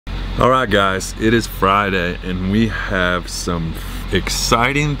Alright guys, it is Friday and we have some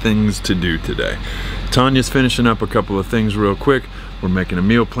exciting things to do today. Tanya's finishing up a couple of things real quick. We're making a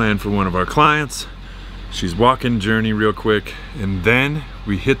meal plan for one of our clients. She's walking Journey real quick, and then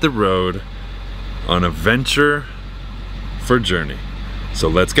we hit the road on a venture for Journey. So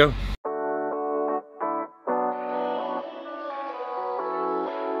let's go.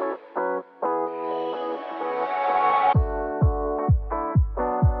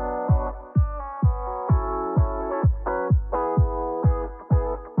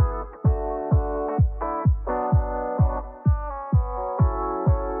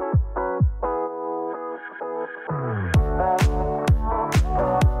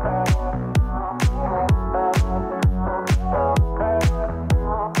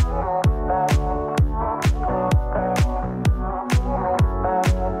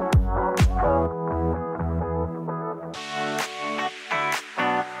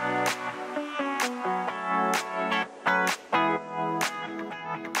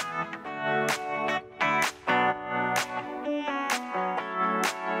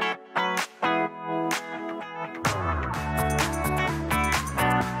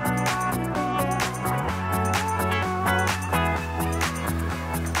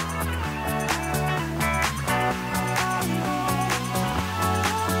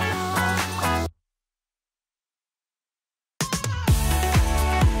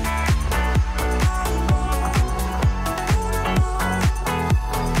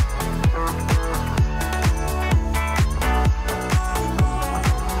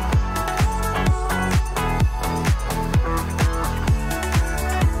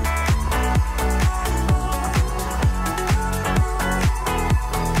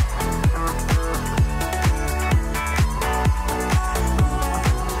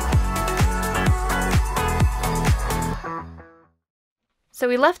 So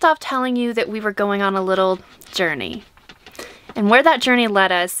we left off telling you that we were going on a little journey. And where that journey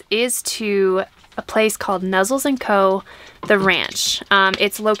led us is to a place called Nuzzles & Co., the ranch.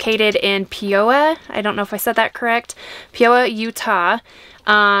 It's located in Peoria. I don't know if I said that correct. Peoria, Utah.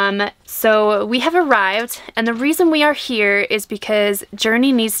 So we have arrived, and the reason we are here is because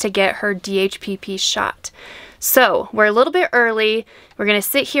Journey needs to get her DHPP shot. So we're a little bit early. We're going to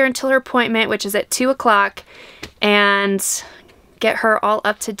sit here until her appointment, which is at 2 o'clock, and get her all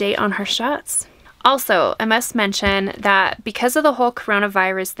up to date on her shots. Also, I must mention that because of the whole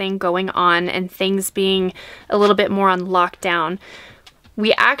coronavirus thing going on and things being a little bit more on lockdown,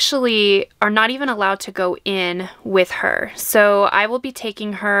 we actually are not even allowed to go in with her. So I will be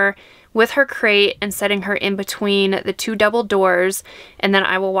taking her with her crate and setting her in between the 2 double doors, and then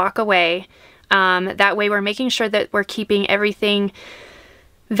I will walk away. That way we're making sure that we're keeping everything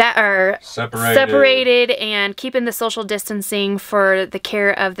that are separated and keeping the social distancing for the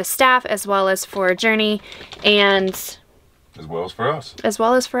care of the staff as well as for Journey, and as well as for us. As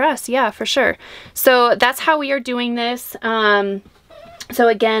well as for us, yeah, for sure. So that's how we are doing this. So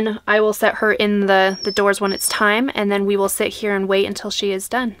again, I will set her in the doors when it's time, and then we will sit here and wait until she is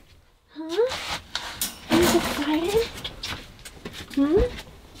done. Huh? Are you excited?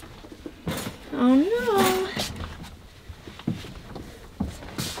 Oh no.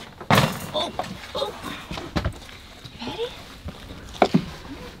 Ready?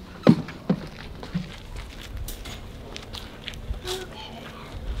 Okay.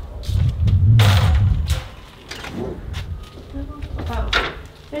 Oh,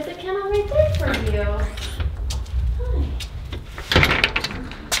 there's a kennel right there for you. Hi.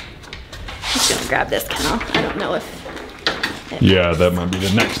 I'm just gonna grab this kennel. I don't know if... Yeah, that might be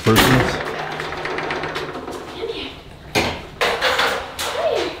the next person's.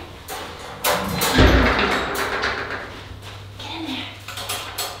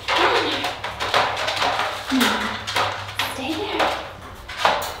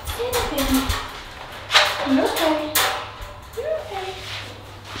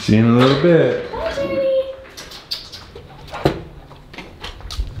 See you in a little bit. Bye, Journey.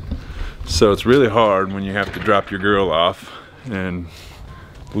 So it's really hard when you have to drop your girl off and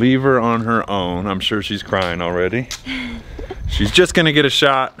leave her on her own. I'm sure she's crying already. She's just gonna get a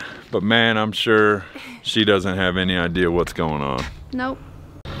shot, but man, I'm sure she doesn't have any idea what's going on. Nope.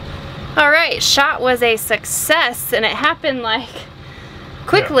 All right, shot was a success, and it happened like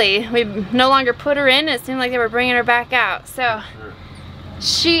quickly. Yeah. We no longer put her in. It seemed like they were bringing her back out. So sure.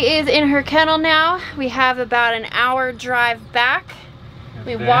 She is in her kennel now. We have about an hour drive back.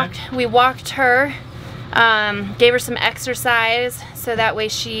 We walked her, gave her some exercise so that way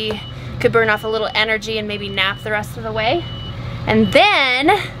she could burn off a little energy and maybe nap the rest of the way. And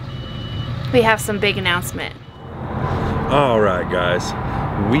then we have some big announcement. All right, guys.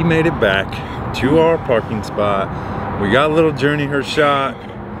 we made it back to our parking spot. We got little Journey her shot.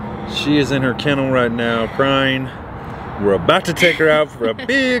 She is in her kennel right now crying. We're about to take her out for a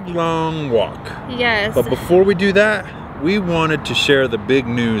big long walk. Yes. But before we do that, we wanted to share the big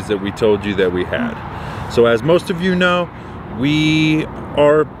news that we told you that we had. So as most of you know, we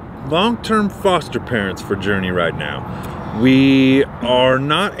are long-term foster parents for Journey right now. We are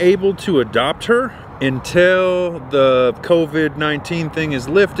not able to adopt her until the COVID-19 thing is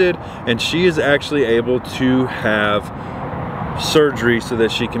lifted and she is actually able to have surgery so that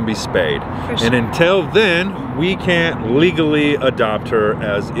she can be spayed. Sure. And until then, we can't legally adopt her,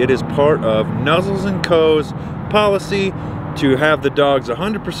 as it is part of Nuzzles & Co.'s policy to have the dogs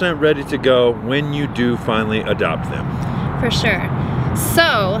 100% ready to go when you do finally adopt them. For sure.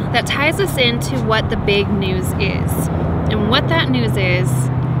 So that ties us into what the big news is. And what that news is,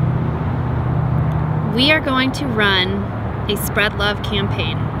 we are going to run a Spread Love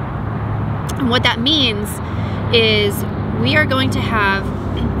campaign. And what that means is we are going to have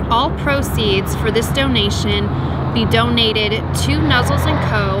all proceeds for this donation be donated to Nuzzles &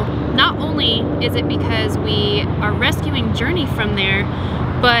 Co. Not only is it because we are rescuing Journey from there,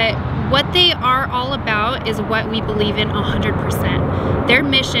 but what they are all about is what we believe in 100%. Their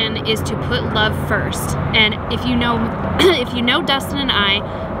mission is to put love first. And if you know Dustin and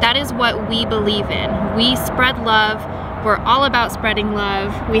I, that is what we believe in. We spread love. We're all about spreading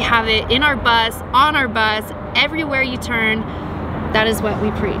love. We have it in our bus, on our bus, everywhere you turn. That is what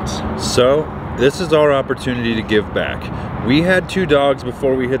we preach. So this is our opportunity to give back. We had 2 dogs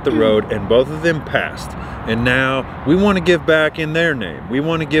before we hit the road and both of them passed. And now we want to give back in their name. We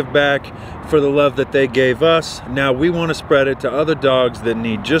want to give back for the love that they gave us. Now we want to spread it to other dogs that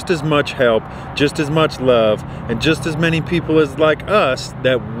need just as much help, just as much love, and just as many people as like us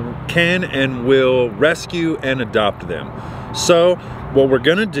that can and will rescue and adopt them. So what we're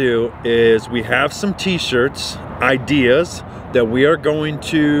gonna do is we have some t-shirts, ideas that we are going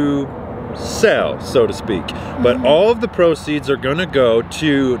to sell, so to speak. But all of the proceeds are gonna go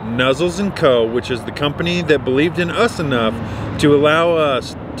to Nuzzles & Co., which is the company that believed in us enough to allow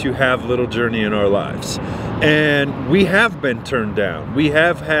us to have little Journey in our lives. And we have been turned down. We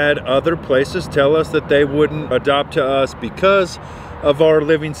have had other places tell us that they wouldn't adopt to us because of our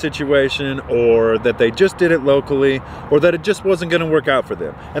living situation, or that they just did it locally, or that it just wasn't going to work out for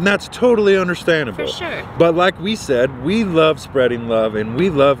them. And that's totally understandable. For sure. But like we said, we love spreading love and we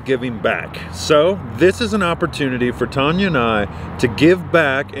love giving back. So this is an opportunity for Tonya and I to give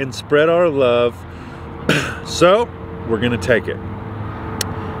back and spread our love. So we're going to take it.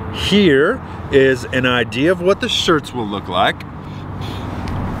 Here is an idea of what the shirts will look like.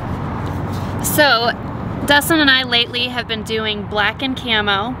 So Dustin and I lately have been doing black and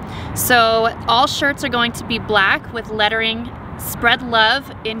camo. So all shirts are going to be black with lettering Spread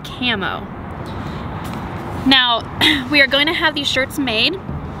Love in camo. Now, we are going to have these shirts made.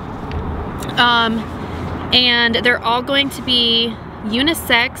 And they're all going to be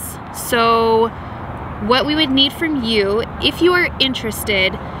unisex. So what we would need from you, if you are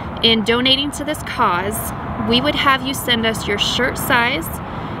interested in donating to this cause, we would have you send us your shirt size,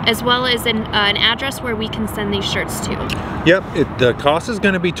 as well as an address where we can send these shirts to. Yep, the cost is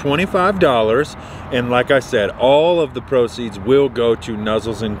going to be $25, and like I said, all of the proceeds will go to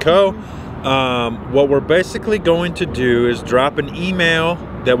Nuzzles & Co. What we're basically going to do is drop an email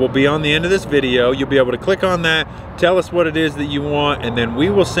that will be on the end of this video. You'll be able to click on that, tell us what it is that you want, and then we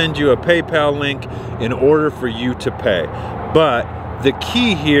will send you a PayPal link in order for you to pay. But the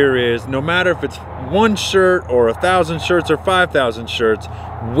key here is, no matter if it's 1 shirt or 1,000 shirts or 5,000 shirts,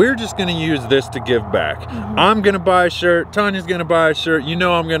 we're just gonna use this to give back. I'm gonna buy a shirt, Tonya's gonna buy a shirt, you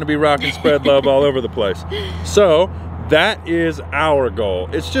know I'm gonna be rocking Spread Love all over the place. So that is our goal.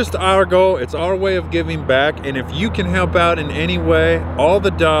 It's just our goal, it's our way of giving back, and if you can help out in any way, all the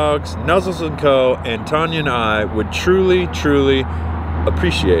dogs, Nuzzles & Co. and Tonya and I would truly, truly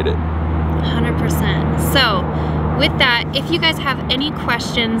appreciate it. 100%. So with that, if you guys have any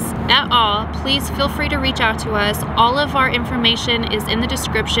questions at all, please feel free to reach out to us. All of our information is in the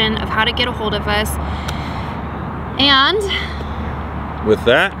description of how to get a hold of us. And with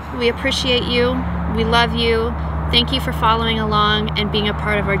that, we appreciate you. We love you. Thank you for following along and being a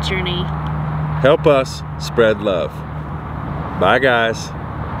part of our journey. Help us spread love. Bye, guys.